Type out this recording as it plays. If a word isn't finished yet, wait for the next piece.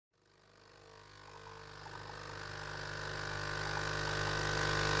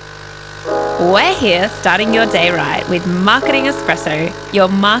We're here starting your day right with Marketing Espresso, your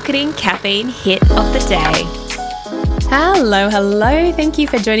marketing caffeine hit of the day. Hello. Thank you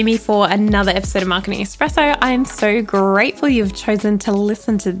for joining me for another episode of Marketing Espresso. I am so grateful you've chosen to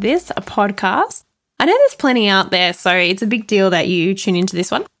listen to this podcast. I know there's plenty out there, so it's a big deal that you tune into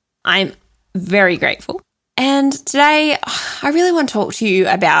this one. I'm very grateful. And today, I really want to talk to you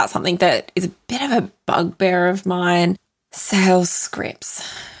about something that is a bit of a bugbear of mine, sales scripts.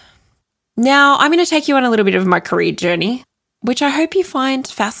 Now, I'm going to take you on a little bit of my career journey, which I hope you find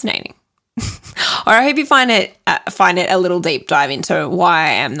fascinating. Or I hope you find it a little deep dive into why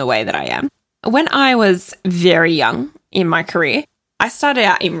I am the way that I am. When I was very young in my career, I started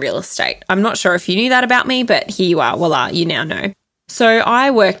out in real estate. I'm not sure if you knew that about me, but here you are. Voila, you now know. So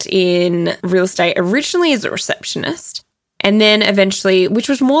I worked in real estate originally as a receptionist, and then eventually, which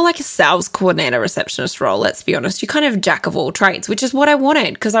was more like a sales coordinator receptionist role, let's be honest. You're kind of jack of all trades, which is what I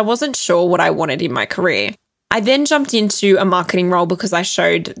wanted because I wasn't sure what I wanted in my career. I then jumped into a marketing role because I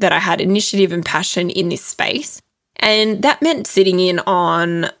showed that I had initiative and passion in this space. And that meant sitting in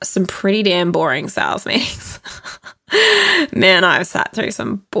on some pretty damn boring sales meetings. Man, I've sat through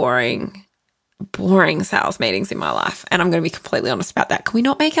some boring sales meetings in my life. And I'm going to be completely honest about that. Can we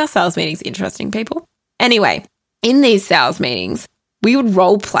not make our sales meetings interesting, people? Anyway, in these sales meetings, we would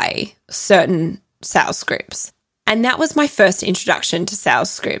role play certain sales scripts. And that was my first introduction to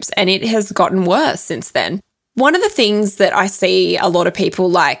sales scripts. And it has gotten worse since then. One of the things that I see a lot of people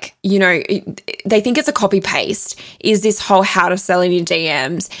like, they think it's a copy paste is this whole how to sell in your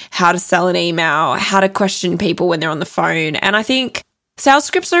DMs, how to sell an email, how to question people when they're on the phone. And I think sales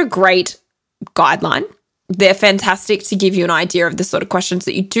scripts are a great guideline. They're fantastic to give you an idea of the sort of questions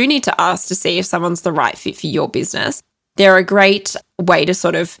that you do need to ask to see if someone's the right fit for your business. They're a great way to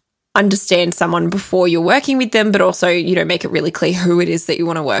sort of understand someone before you're working with them, but also, make it really clear who it is that you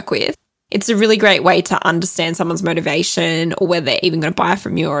want to work with. It's a really great way to understand someone's motivation or whether they're even going to buy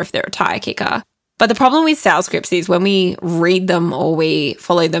from you or if they're a tire kicker. But the problem with sales scripts is when we read them or we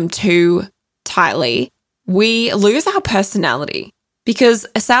follow them too tightly, we lose our personality. Because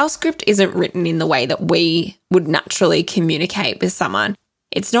a sales script isn't written in the way that we would naturally communicate with someone.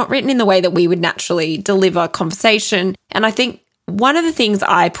 It's not written in the way that we would naturally deliver conversation. And I think one of the things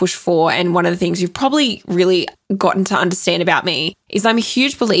I push for, and one of the things you've probably really gotten to understand about me, is I'm a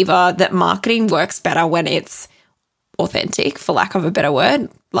huge believer that marketing works better when it's authentic, for lack of a better word.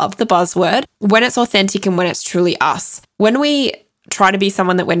 Love the buzzword. When it's authentic and when it's truly us. When we try to be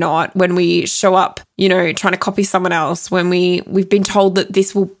someone that we're not, when we show up, trying to copy someone else, when we've been told that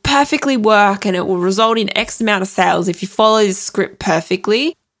this will perfectly work and it will result in X amount of sales if you follow this script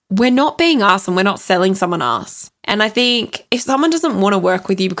perfectly, we're not being us and we're not selling someone us. And I think if someone doesn't want to work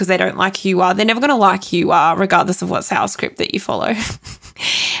with you because they don't like who you are, they're never going to like who you are, regardless of what sales script that you follow.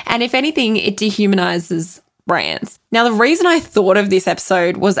 And if anything, it dehumanizes brands. Now, the reason I thought of this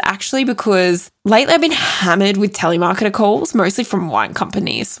episode was actually because lately I've been hammered with telemarketer calls, mostly from wine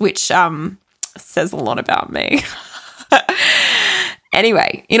companies, which says a lot about me.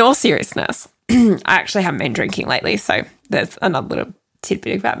 Anyway, in all seriousness, I actually haven't been drinking lately, so there's another little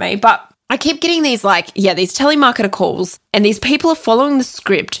tidbit about me. But I keep getting these these telemarketer calls, and these people are following the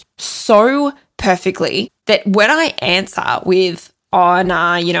script so perfectly that when I answer with, oh,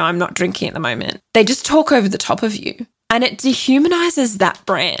 nah, I'm not drinking at the moment, they just talk over the top of you. And it dehumanizes that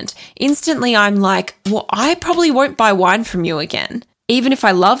brand. Instantly, I'm like, well, I probably won't buy wine from you again, even if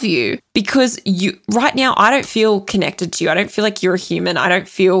I love you, because right now, I don't feel connected to you. I don't feel like you're a human. I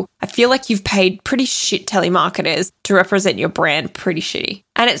feel like you've paid pretty shit telemarketers to represent your brand pretty shitty.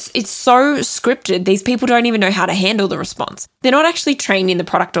 And it's so scripted. These people don't even know how to handle the response. They're not actually trained in the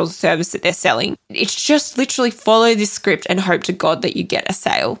product or the service that they're selling. It's just literally follow this script and hope to God that you get a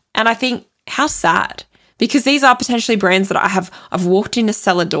sale. And I think, how sad. Because these are potentially brands that I've walked in to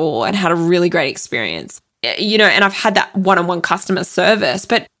sell a door and had a really great experience. And I've had that one-on-one customer service,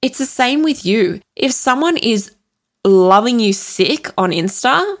 but it's the same with you. If someone is loving you sick on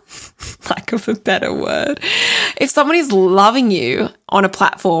Insta, lack of a better word, if someone is loving you on a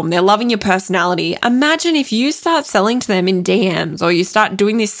platform, they're loving your personality, imagine if you start selling to them in DMs or you start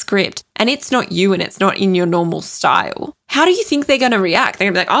doing this script and it's not you and it's not in your normal style. How do you think they're going to react?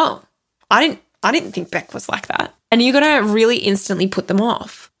 They're going to be like, oh, I didn't think Beck was like that. And you're going to really instantly put them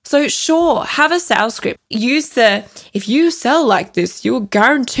off. So sure, have a sales script. If you sell like this, you're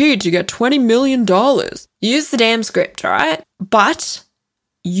guaranteed to get $20 million. Use the damn script, all right? But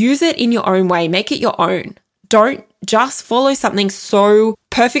use it in your own way. Make it your own. Don't just follow something so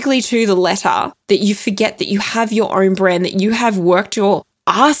perfectly to the letter that you forget that you have your own brand, that you have worked your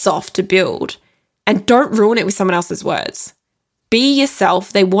ass off to build, and don't ruin it with someone else's words. Be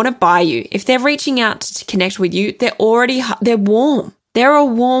yourself. They want to buy you. If they're reaching out to connect with you, they're warm. They're a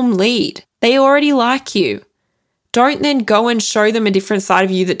warm lead. They already like you. Don't then go and show them a different side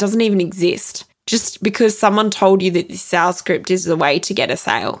of you that doesn't even exist just because someone told you that this sales script is the way to get a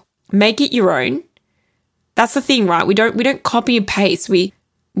sale. Make it your own. That's the thing, right? We don't copy and paste. We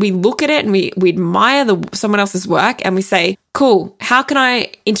look at it and we admire someone else's work and we say, cool, how can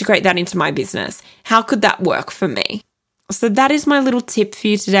I integrate that into my business? How could that work for me? So that is my little tip for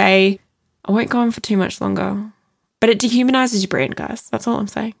you today. I won't go on for too much longer, but it dehumanizes your brand, guys. That's all I'm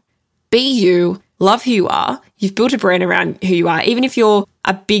saying. Be you. Love who you are. You've built a brand around who you are. Even if you're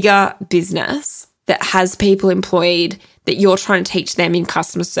a bigger business that has people employed that you're trying to teach them in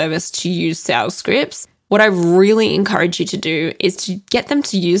customer service to use sales scripts, what I really encourage you to do is to get them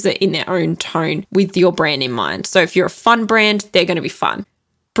to use it in their own tone with your brand in mind. So if you're a fun brand, they're going to be fun.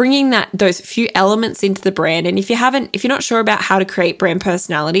 Bringing those few elements into the brand. And if you're not sure about how to create brand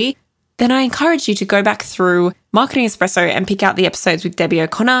personality, then I encourage you to go back through Marketing Espresso and pick out the episodes with Debbie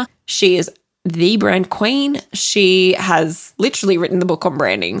O'Connor. She is the brand queen. She has literally written the book on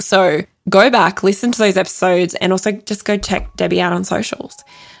branding. So go back, listen to those episodes, and also just go check Debbie out on socials.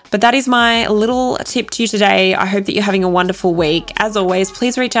 But that is my little tip to you today. I hope that you're having a wonderful week. As always,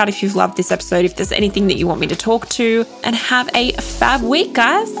 please reach out if you've loved this episode, if there's anything that you want me to talk to, and have a fab week,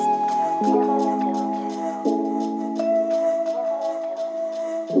 guys.